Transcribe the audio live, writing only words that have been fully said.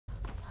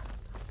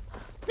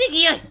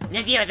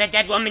Nazir, the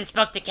dead woman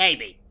spoke to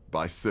Kaybe.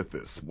 By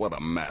Sithis, what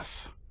a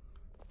mess.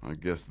 I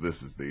guess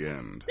this is the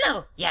end.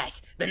 No,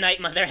 yes, the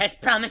Night Mother has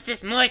promised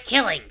us more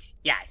killings,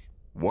 yes.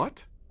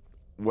 What?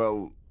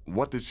 Well,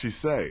 what did she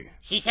say?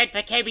 She said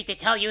for Kaybe to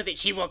tell you that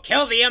she will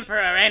kill the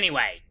Emperor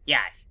anyway,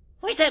 yes.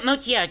 Where's that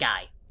Motier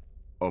guy?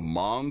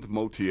 Amand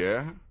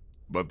Motier?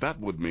 But that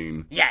would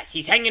mean... Yes,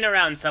 he's hanging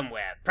around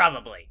somewhere,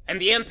 probably. And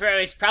the Emperor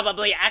is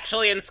probably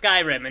actually in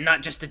Skyrim and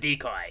not just a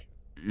decoy.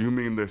 You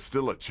mean there's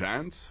still a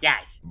chance?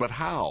 Yes. But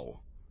how?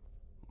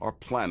 Our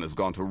plan has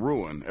gone to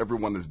ruin.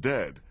 Everyone is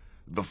dead.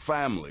 The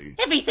family...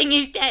 Everything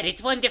is dead,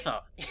 it's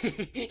wonderful.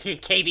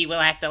 Kaybe will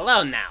act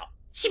alone now.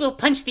 She will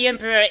punch the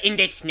Emperor in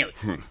the snoot.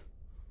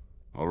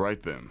 All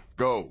right then.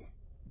 Go.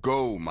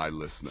 Go, my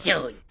listener.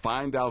 Soon.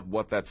 Find out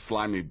what that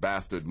slimy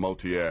bastard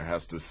Motier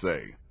has to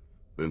say.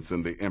 Then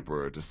send the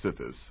Emperor to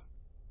Sithis.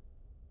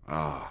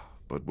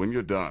 But when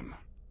you're done,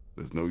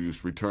 there's no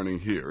use returning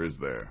here, is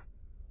there?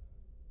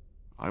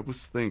 I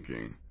was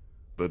thinking,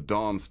 the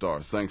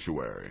Dawnstar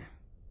Sanctuary.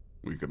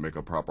 We could make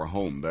a proper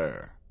home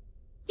there.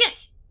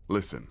 Yes.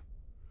 Listen,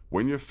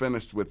 when you're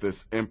finished with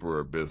this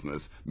Emperor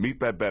business, meet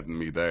Babette and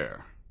me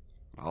there.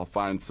 I'll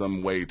find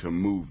some way to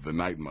move the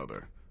Night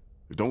Mother.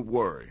 Don't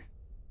worry.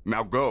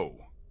 Now go.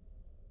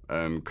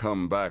 And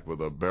come back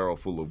with a barrel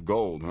full of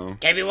gold, huh?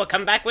 Kaybe will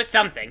come back with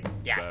something,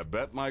 yes.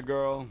 Babette, my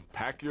girl,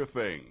 pack your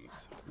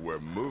things. We're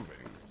moving.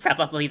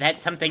 Probably that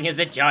something is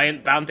a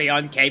giant bounty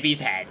on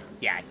Kaybe's head,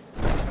 yes.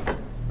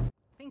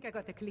 I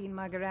got a clean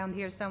mug around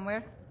here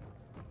somewhere.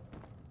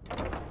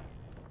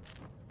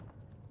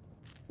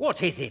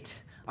 What is it?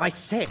 I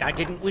said I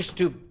didn't wish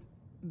to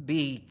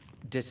be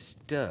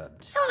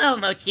disturbed. Hello,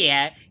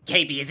 Motier.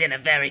 Kaybe is in a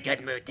very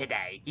good mood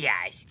today,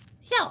 yes.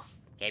 So,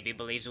 Kaybe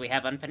believes we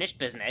have unfinished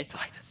business.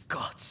 By the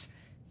gods.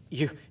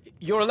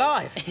 You're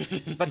alive.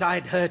 But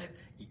I'd heard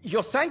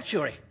your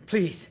sanctuary.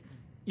 Please,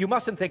 you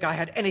mustn't think I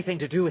had anything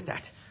to do with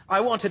that.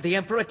 I wanted the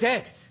Emperor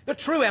dead. The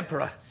true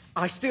Emperor.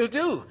 I still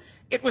do.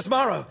 It was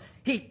Morrow.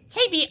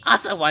 Kaybe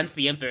also wants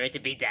the Emperor to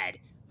be dead.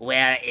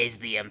 Where is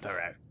the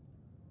Emperor?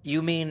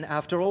 You mean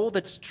after all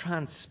that's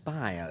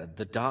transpired,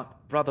 the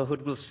Dark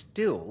Brotherhood will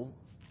still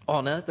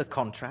honor the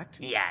contract?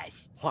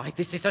 Yes. Why,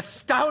 this is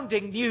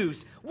astounding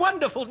news!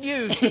 Wonderful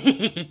news!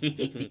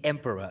 The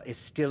Emperor is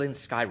still in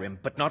Skyrim,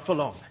 but not for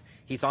long.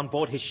 He's on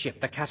board his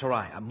ship, the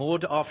Kataraya,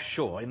 moored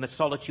offshore in the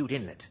Solitude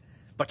Inlet.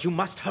 But you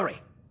must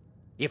hurry.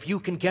 If you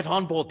can get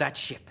on board that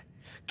ship,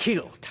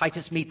 kill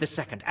Titus Mead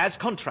II, as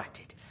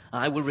contracted.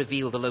 I will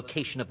reveal the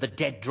location of the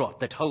dead drop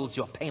that holds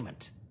your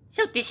payment.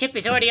 So this ship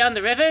is already on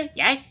the river?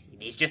 Yes?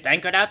 He's just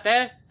anchored out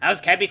there?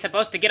 How's Kaybe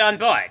supposed to get on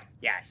board?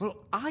 Yes.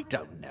 Well, I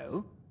don't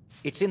know.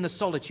 It's in the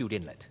Solitude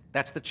Inlet.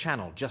 That's the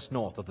channel just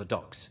north of the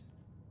docks.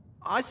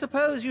 I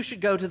suppose you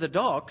should go to the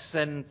docks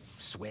and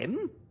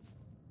swim?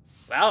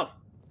 Well...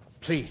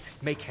 Please,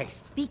 make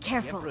haste. Be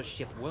careful. The Emperor's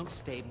ship won't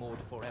stay moored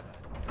forever.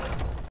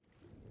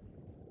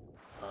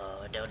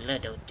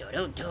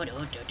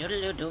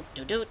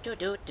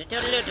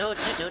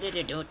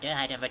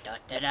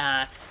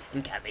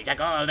 Kaybe's a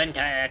golden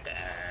turket.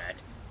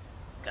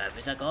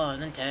 Kaybe's a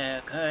golden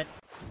turket.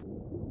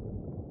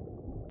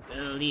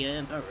 Kill the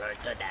Emperor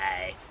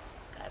today.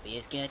 Kaybe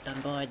is get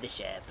on board the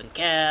ship and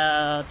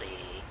kill the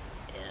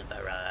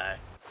Emperor.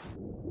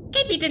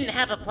 Kaybe didn't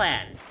have a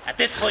plan. At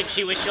this point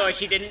she was sure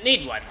she didn't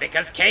need one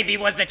because Kaybe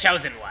was the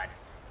chosen one.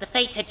 The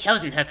fates had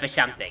chosen her for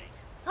something.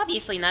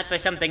 Obviously not for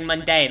something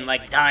mundane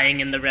like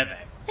dying in the river.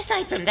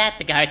 Aside from that,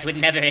 the guards would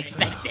never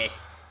expect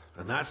this.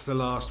 And that's the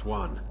last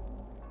one.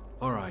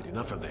 Alright,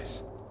 enough of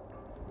this.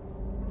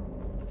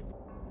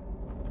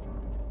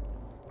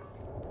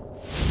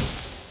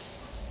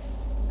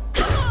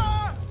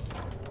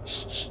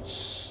 Shh, shh,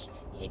 shh.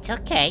 It's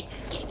okay.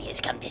 Kaybe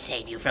has come to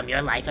save you from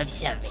your life of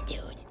servitude.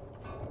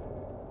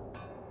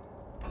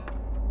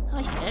 Oh,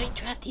 it's very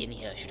drafty in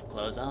here. Should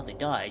close all the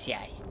doors,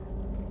 yes.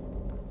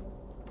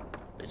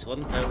 This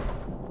one too.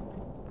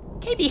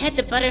 Kaybe had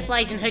the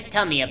butterflies in her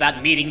tummy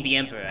about meeting the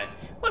Emperor.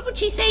 What would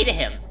she say to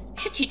him?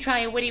 Should she try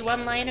a witty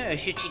one-liner, or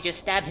should she just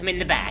stab him in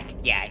the back?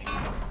 Yes.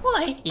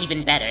 Or,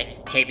 even better,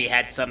 Kaybe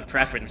had some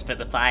preference for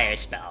the fire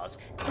spells.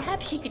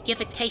 Perhaps she could give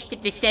a taste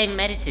of the same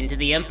medicine to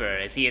the Emperor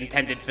as he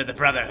intended for the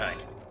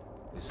Brotherhood.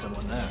 Is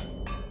someone there?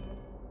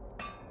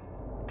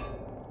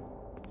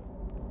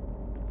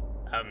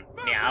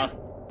 Meow.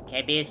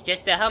 Kaybe is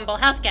just a humble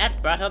house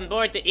cat brought on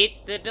board to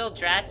eat the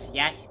bilge rats,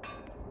 yes?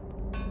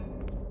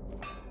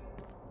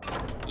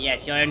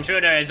 Yes, your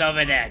intruder is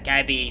over there.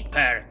 Kaybe,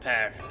 purr.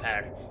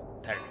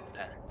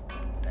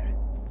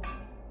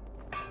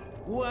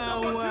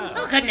 Well,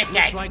 Oh, goodness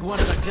sake! looks like one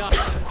of the ducks.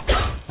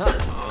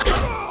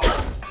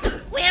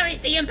 Where is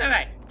the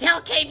Emperor? Tell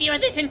Kaybe or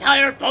this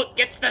entire boat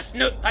gets the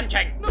snoot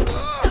punching! Oh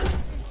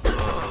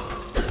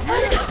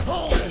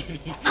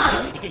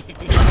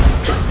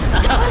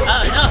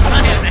no,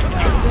 Fire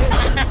Ranger!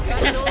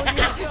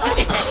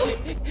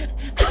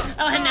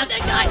 Oh, another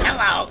guy!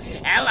 Hello!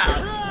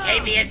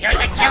 Kaybe is here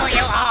to kill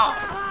you all!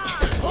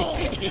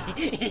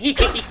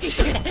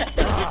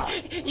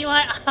 You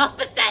are all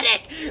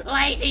pathetic!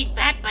 Lazy,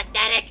 fat,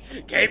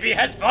 pathetic! Kaybe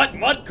has fought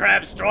mud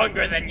crabs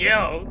stronger than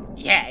you!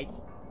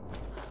 Yes.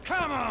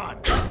 Come on!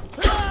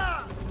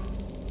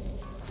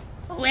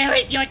 Where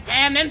is your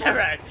damn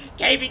Emperor?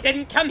 Kaybe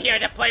didn't come here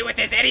to play with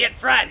his idiot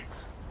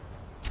friends!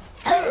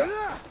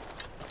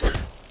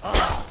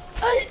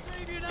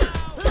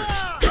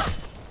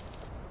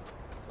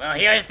 Well,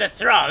 here's the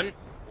throne.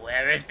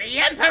 Where is the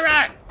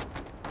Emperor?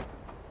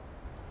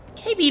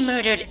 Kaybe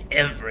murdered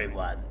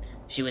everyone.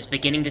 She was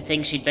beginning to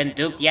think she'd been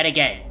duped yet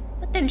again,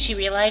 but then she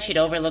realized she'd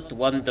overlooked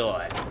one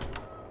door.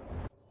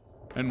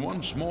 And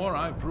once more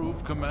I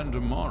prove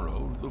Commander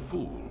Morrow the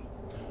fool.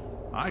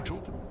 I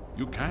told him,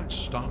 you can't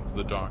stop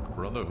the Dark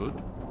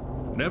Brotherhood.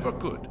 Never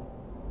could.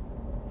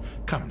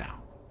 Come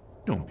now,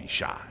 don't be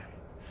shy.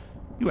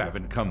 You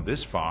haven't come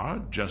this far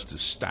just to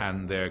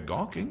stand there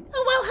gawking.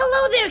 Oh, well,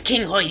 hello there,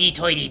 King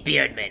Hoity-Toity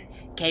Beardman.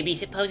 Kaybe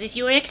supposes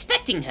you were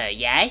expecting her,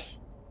 yes?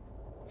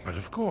 But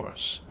of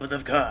course. But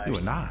of course. You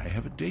and I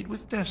have a date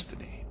with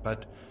destiny,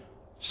 but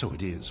so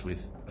it is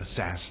with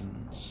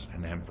assassins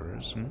and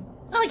emperors,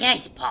 Oh,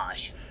 yes,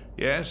 Posh.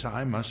 Yes,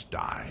 I must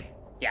die.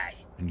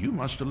 Yes. And you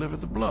must deliver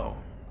the blow.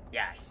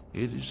 Yes.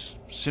 It is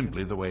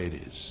simply the way it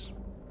is.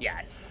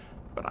 Yes.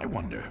 But I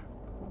wonder,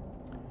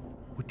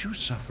 would you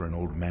suffer an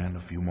old man a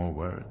few more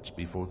words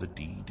before the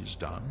deed is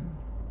done?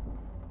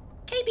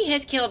 Kaybe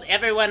has killed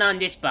everyone on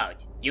this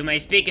boat. You may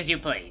speak as you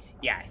please,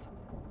 yes.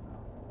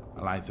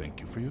 Well, I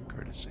thank you for your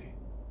courtesy.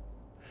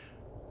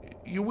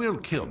 You will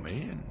kill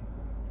me, and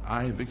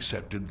I've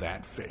accepted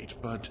that fate,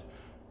 but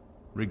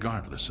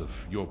regardless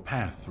of your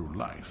path through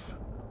life,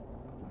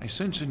 I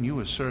sense in you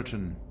a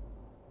certain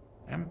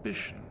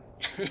ambition.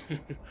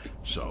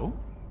 So,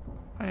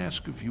 I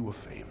ask of you a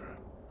favor.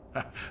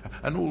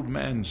 An old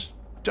man's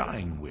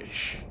dying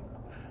wish.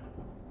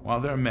 While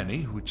there are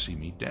many who would see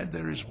me dead,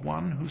 there is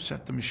one who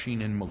set the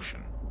machine in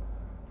motion.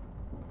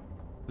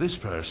 This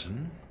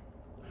person,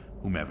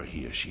 whomever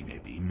he or she may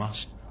be,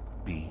 must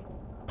be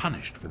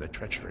punished for their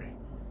treachery.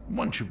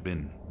 Once you've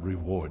been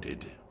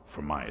rewarded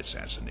for my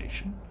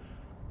assassination,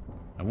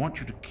 I want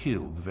you to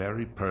kill the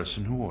very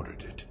person who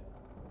ordered it.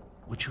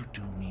 Would you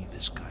do me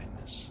this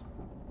kindness?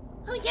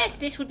 Oh yes,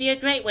 this would be a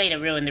great way to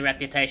ruin the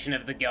reputation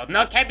of the guild.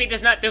 No, Kaybe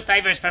does not do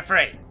favors for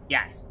free.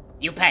 Yes,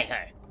 you pay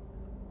her.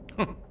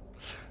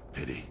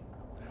 Pity.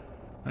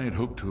 I had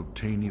hoped to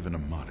obtain even a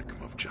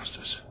modicum of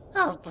justice.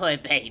 Oh, poor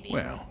baby.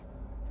 Well,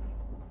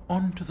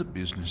 on to the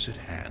business at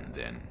hand,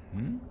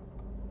 then,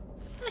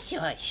 Oh,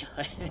 sure.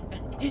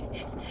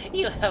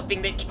 You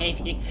hoping that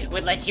Kaybe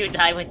would let you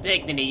die with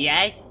dignity,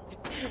 yes?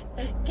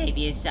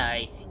 Kaybe is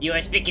sorry. You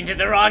are speaking to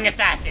the wrong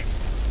assassin.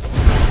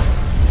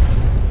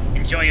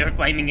 Enjoy your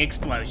flaming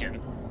explosion.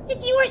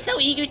 If you were so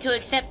eager to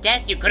accept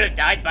death, you could have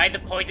died by the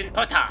poisoned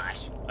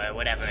potage, or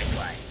whatever it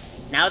was.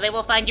 Now they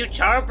will find you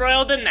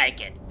charbroiled and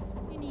naked.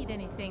 If you need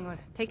anything, or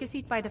take a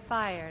seat by the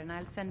fire, and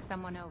I'll send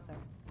someone over.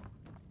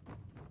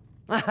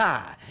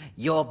 Aha!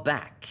 You're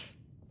back.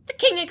 The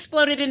king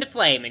exploded into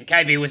flame, and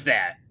Kaybe was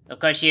there. Of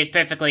course, she is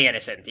perfectly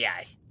innocent,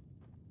 yes.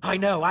 I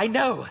know!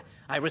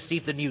 I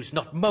received the news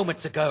not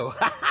moments ago.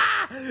 Ha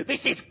ha!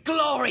 This is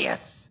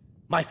glorious!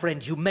 My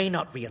friend, you may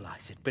not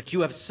realize it, but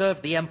you have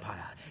served the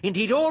Empire,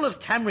 indeed all of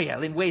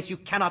Tamriel, in ways you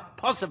cannot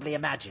possibly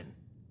imagine.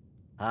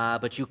 Ah,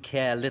 but you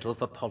care little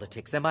for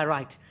politics, am I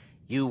right?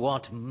 You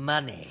want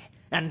money,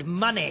 and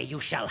money you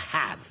shall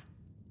have.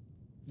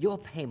 Your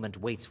payment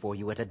waits for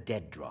you at a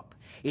dead drop.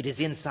 It is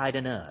inside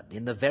an urn,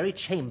 in the very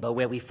chamber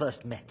where we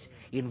first met,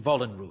 in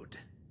Vollenrud.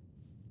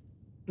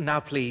 Now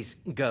please,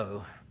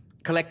 go.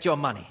 Collect your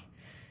money,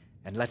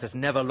 and let us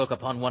never look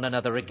upon one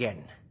another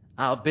again.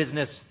 Our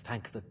business,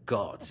 thank the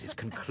gods, is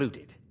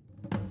concluded.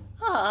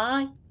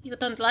 Aw, you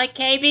don't like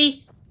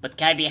Kaybe? But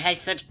Kaybe has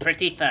such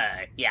pretty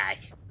fur,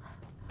 yes.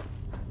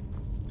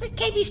 For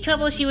Kaybe's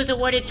trouble, she was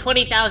awarded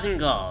 20,000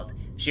 gold.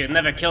 She had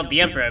never killed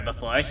the Emperor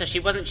before, so she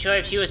wasn't sure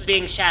if she was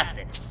being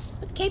shafted.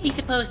 But Kaybe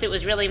supposed it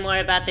was really more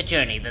about the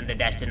journey than the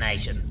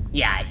destination.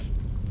 Yes.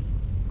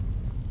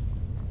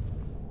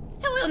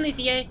 Hello,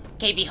 Nizir.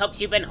 Kaybe hopes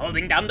you've been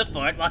holding down the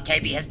fort while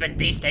Kaybe has been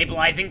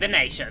destabilizing the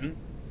nation.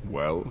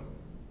 Well,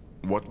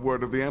 what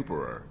word of the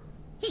Emperor?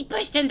 He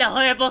burst into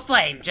horrible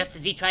flame just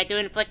as he tried to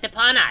inflict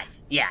upon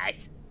us.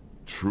 Yes.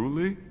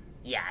 Truly?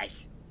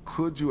 Yes.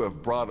 Could you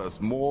have brought us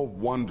more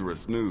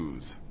wondrous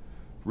news?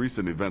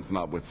 Recent events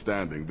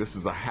notwithstanding, this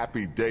is a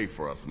happy day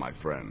for us, my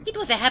friend. It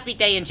was a happy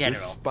day in general.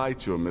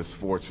 Despite your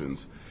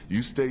misfortunes,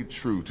 you stayed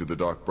true to the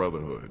Dark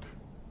Brotherhood.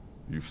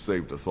 You've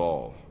saved us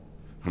all.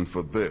 And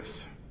for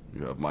this,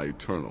 you have my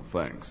eternal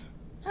thanks.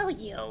 Oh,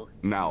 you.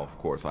 Now, of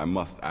course, I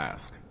must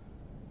ask.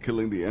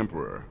 Killing the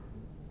Emperor,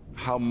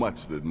 how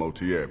much did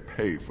Motier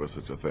pay for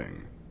such a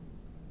thing?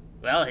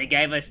 Well, he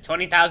gave us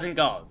 20,000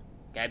 gold.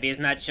 Kaybe is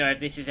not sure if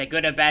this is a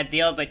good or bad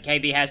deal, but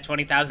Kaybe has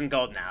 20,000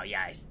 gold now,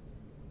 yes.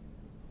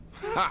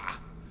 Ha!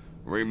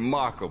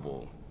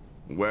 Remarkable.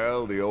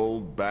 Well, the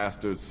old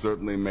bastard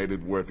certainly made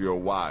it worth your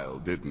while,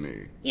 didn't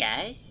he?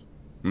 Yes?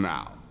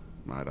 Now,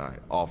 might I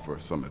offer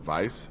some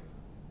advice?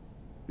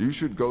 You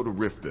should go to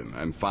Riften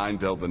and find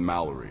Delvin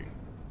Mallory.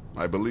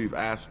 I believe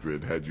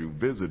Astrid had you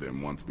visit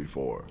him once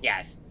before.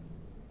 Yes.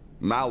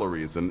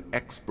 Mallory is an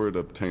expert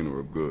obtainer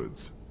of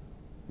goods.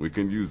 We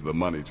can use the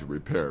money to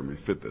repair and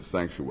refit the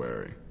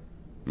sanctuary.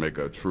 Make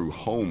a true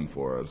home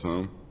for us,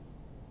 huh?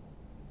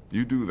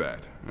 You do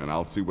that, and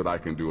I'll see what I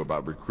can do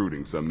about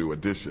recruiting some new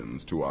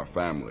additions to our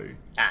family.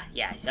 Ah,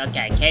 yes,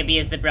 okay, Kaybe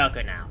is the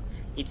broker now.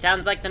 It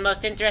sounds like the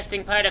most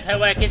interesting part of her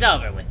work is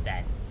over with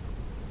then.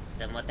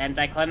 Somewhat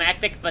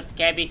anticlimactic, but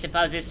Kaybe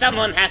supposes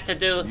someone has to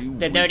do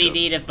the dirty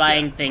deed of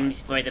buying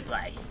things for the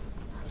place.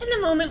 In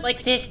a moment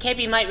like this,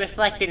 Kaybe might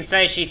reflect and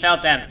say she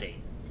felt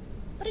empty.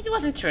 But it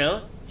wasn't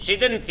true. She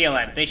didn't feel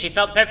empty, she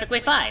felt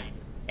perfectly fine.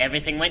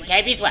 Everything went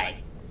Kaybe's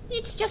way.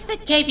 It's just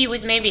that Kaybe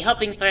was maybe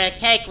hoping for a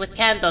cake with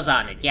candles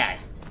on it,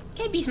 yes.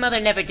 Kaybe's mother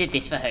never did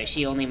this for her,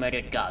 she only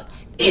murdered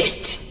goats.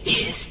 It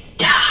is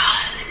done.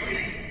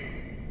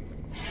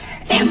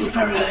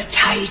 Emperor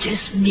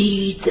Titus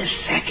Mede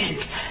II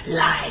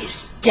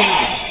lies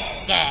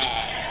dead. Dead.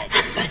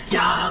 And the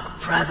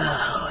Dark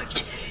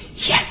Brotherhood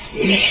yet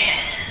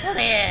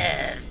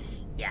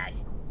Lives.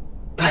 Yes.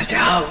 But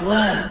our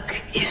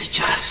work is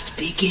just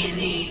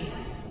beginning.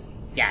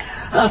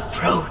 Yes.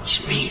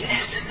 Approach me,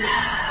 listener,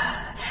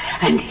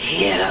 and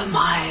hear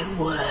my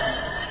words.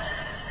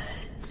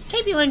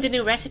 Kaybe learned a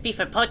new recipe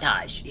for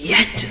potage.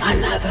 Yet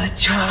another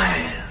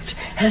child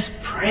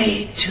has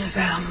prayed to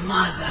their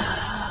mother.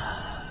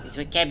 It's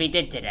what Kaybe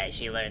did today,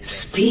 she learned.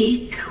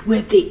 Speak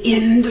with the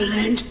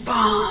indolent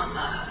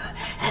farmer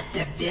at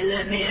the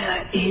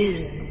Villamere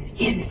Inn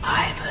in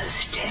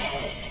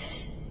Iverstead.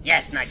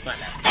 Yes,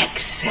 Nightmother.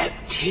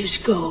 Accept his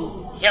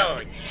gold.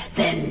 Soon.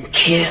 Then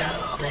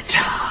kill the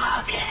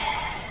target.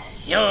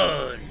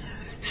 Soon.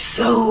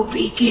 So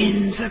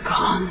begins a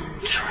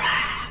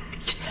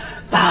contract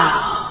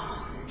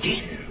bound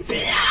in blood.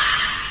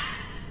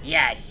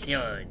 Yes,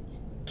 soon.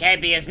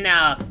 Kaybe is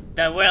now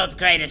the world's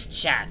greatest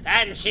chef,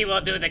 and she will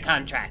do the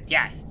contract,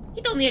 yes.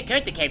 It only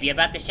occurred to Kaybe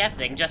about the chef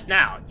thing just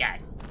now,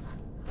 yes.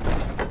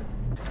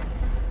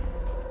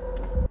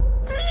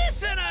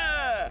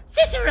 Listener!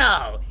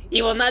 Cicero!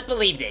 You will not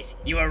believe this.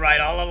 You were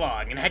right all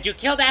along, and had you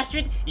killed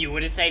Astrid, you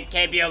would have saved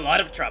Kaybe a lot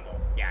of trouble,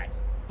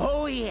 yes.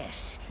 Oh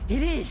yes,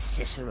 it is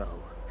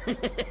Cicero.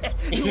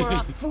 You are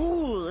a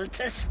fool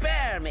to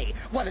spare me.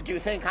 What, did you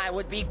think I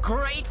would be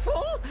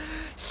grateful?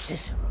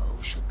 Cicero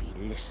should be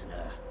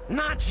listener,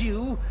 not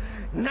you.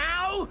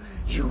 Now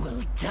you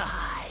will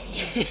die.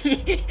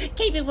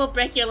 Kaybe will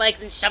break your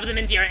legs and shove them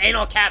into your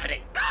anal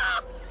cavity.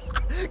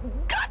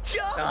 Gotcha!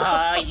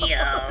 Oh,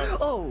 yeah.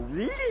 Oh,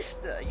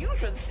 listener, you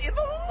should see the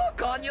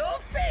look on your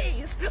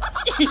face.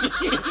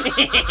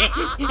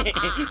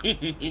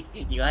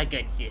 You are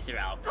good,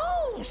 Cicero.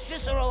 Oh,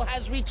 Cicero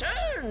has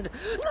returned,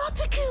 not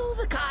to kill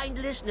the kind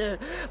listener,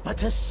 but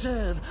to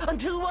serve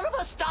until one of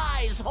us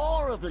dies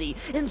horribly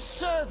in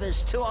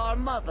service to our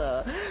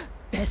mother.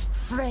 Best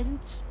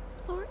friends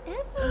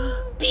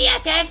forever.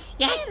 BFFs,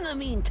 yes. In the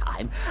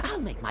meantime,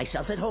 I'll make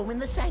myself at home in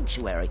the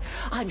sanctuary.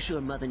 I'm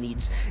sure Mother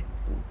needs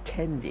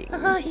tending.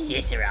 Oh,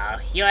 Cicero,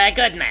 you're a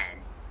good man.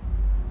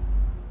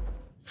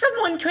 From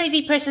one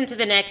crazy person to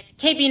the next,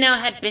 Kaybe now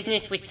had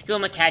business with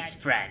Skooma Cat's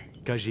friend.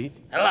 Khajiit?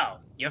 Hello,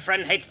 your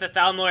friend hates the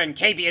Thalmor and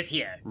Kaybe is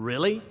here.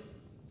 Really?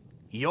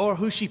 You're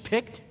who she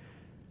picked?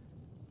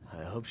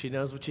 I hope she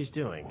knows what she's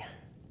doing.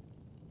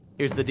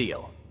 Here's the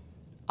deal.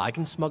 I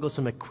can smuggle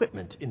some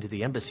equipment into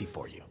the embassy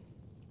for you.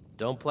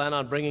 Don't plan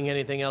on bringing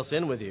anything else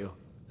in with you.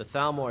 The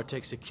Thalmor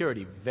takes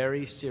security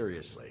very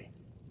seriously.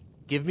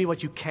 Give me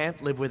what you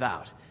can't live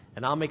without,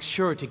 and I'll make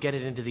sure to get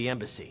it into the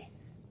embassy.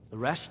 The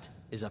rest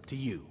is up to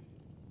you.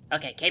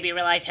 Okay, Kaybe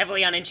relies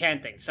heavily on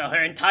enchanting, so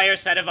her entire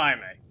set of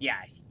armor,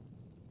 yes.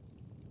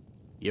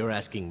 You're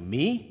asking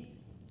me?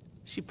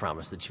 She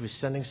promised that she was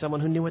sending someone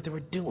who knew what they were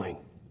doing.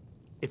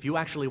 If you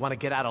actually want to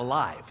get out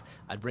alive,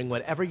 I'd bring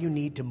whatever you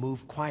need to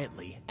move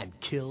quietly and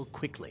kill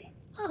quickly.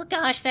 Oh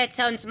gosh, that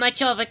sounds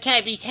much over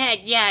Kaybe's head,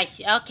 yes.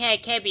 Okay,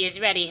 Kaybe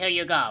is ready, here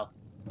you go.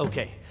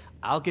 Okay,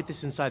 I'll get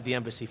this inside the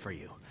embassy for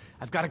you.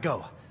 I've got to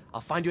go.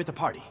 I'll find you at the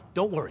party.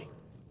 Don't worry.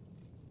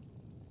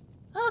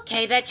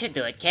 Okay, that should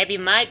do it. Kaybe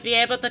might be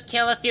able to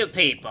kill a few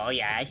people,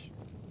 yes.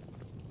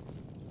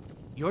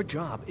 Your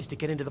job is to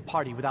get into the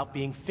party without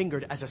being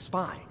fingered as a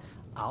spy.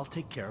 I'll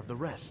take care of the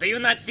rest. Do you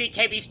not see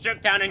Kaybe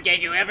stripped down and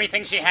gave you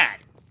everything she had?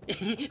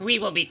 We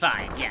will be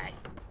fine,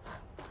 yes.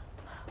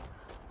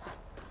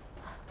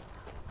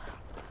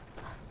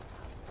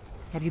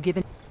 Have you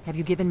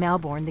given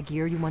Malborn the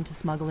gear you want to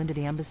smuggle into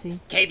the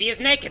embassy? Kaybe is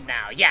naked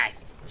now,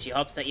 yes. She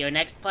hopes that your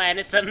next plan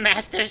is some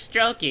master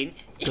stroking.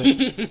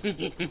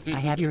 I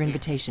have your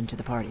invitation to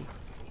the party.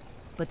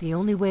 But the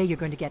only way you're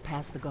going to get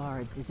past the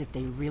guards is if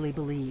they really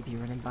believe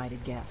you're an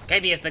invited guest.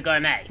 Kaybe is the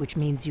gourmet. Which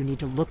means you need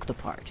to look the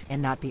part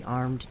and not be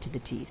armed to the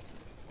teeth.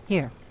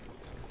 Here,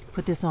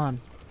 put this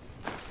on.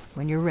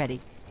 When you're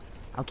ready,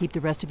 I'll keep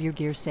the rest of your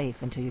gear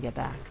safe until you get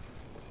back.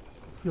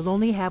 You'll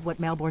only have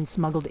what Malborn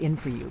smuggled in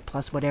for you,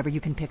 plus whatever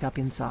you can pick up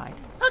inside.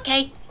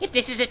 Okay, if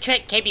this is a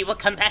trick, Kaybe will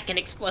come back and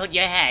explode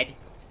your head.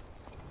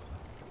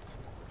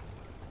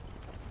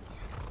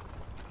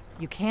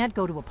 You can't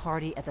go to a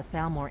party at the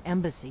Thalmor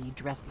embassy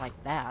dressed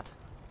like that.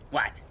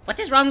 What? What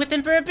is wrong with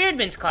Emperor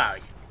Beardman's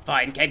clothes?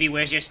 Fine, Kaybe,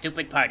 where's your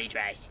stupid party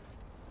dress?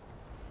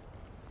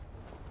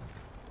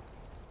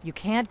 You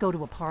can't go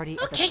to a party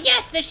at Okay,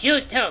 yes, the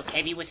shoes too!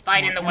 Kaybe was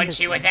fine in the one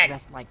she was in.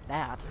 Dressed like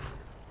that.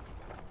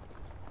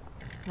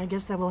 I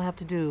guess that will have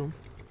to do.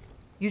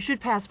 You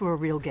should pass for a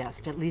real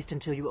guest, at least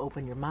until you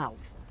open your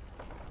mouth.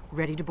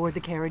 Ready to board the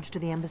carriage to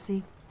the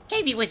embassy?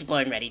 Kaybe was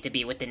born ready to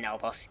be with the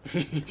nobles.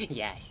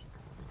 Yes.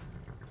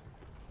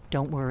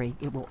 Don't worry,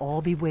 it will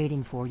all be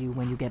waiting for you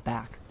when you get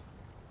back.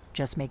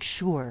 Just make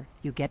sure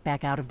you get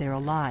back out of there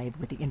alive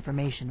with the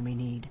information we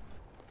need.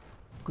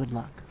 Good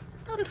luck.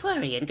 Don't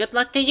worry, and good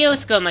luck to you,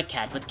 Skooma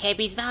Cat, with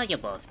Kaybe's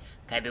valuables.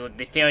 Kaybe would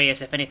be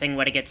furious if anything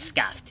were to get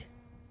scuffed.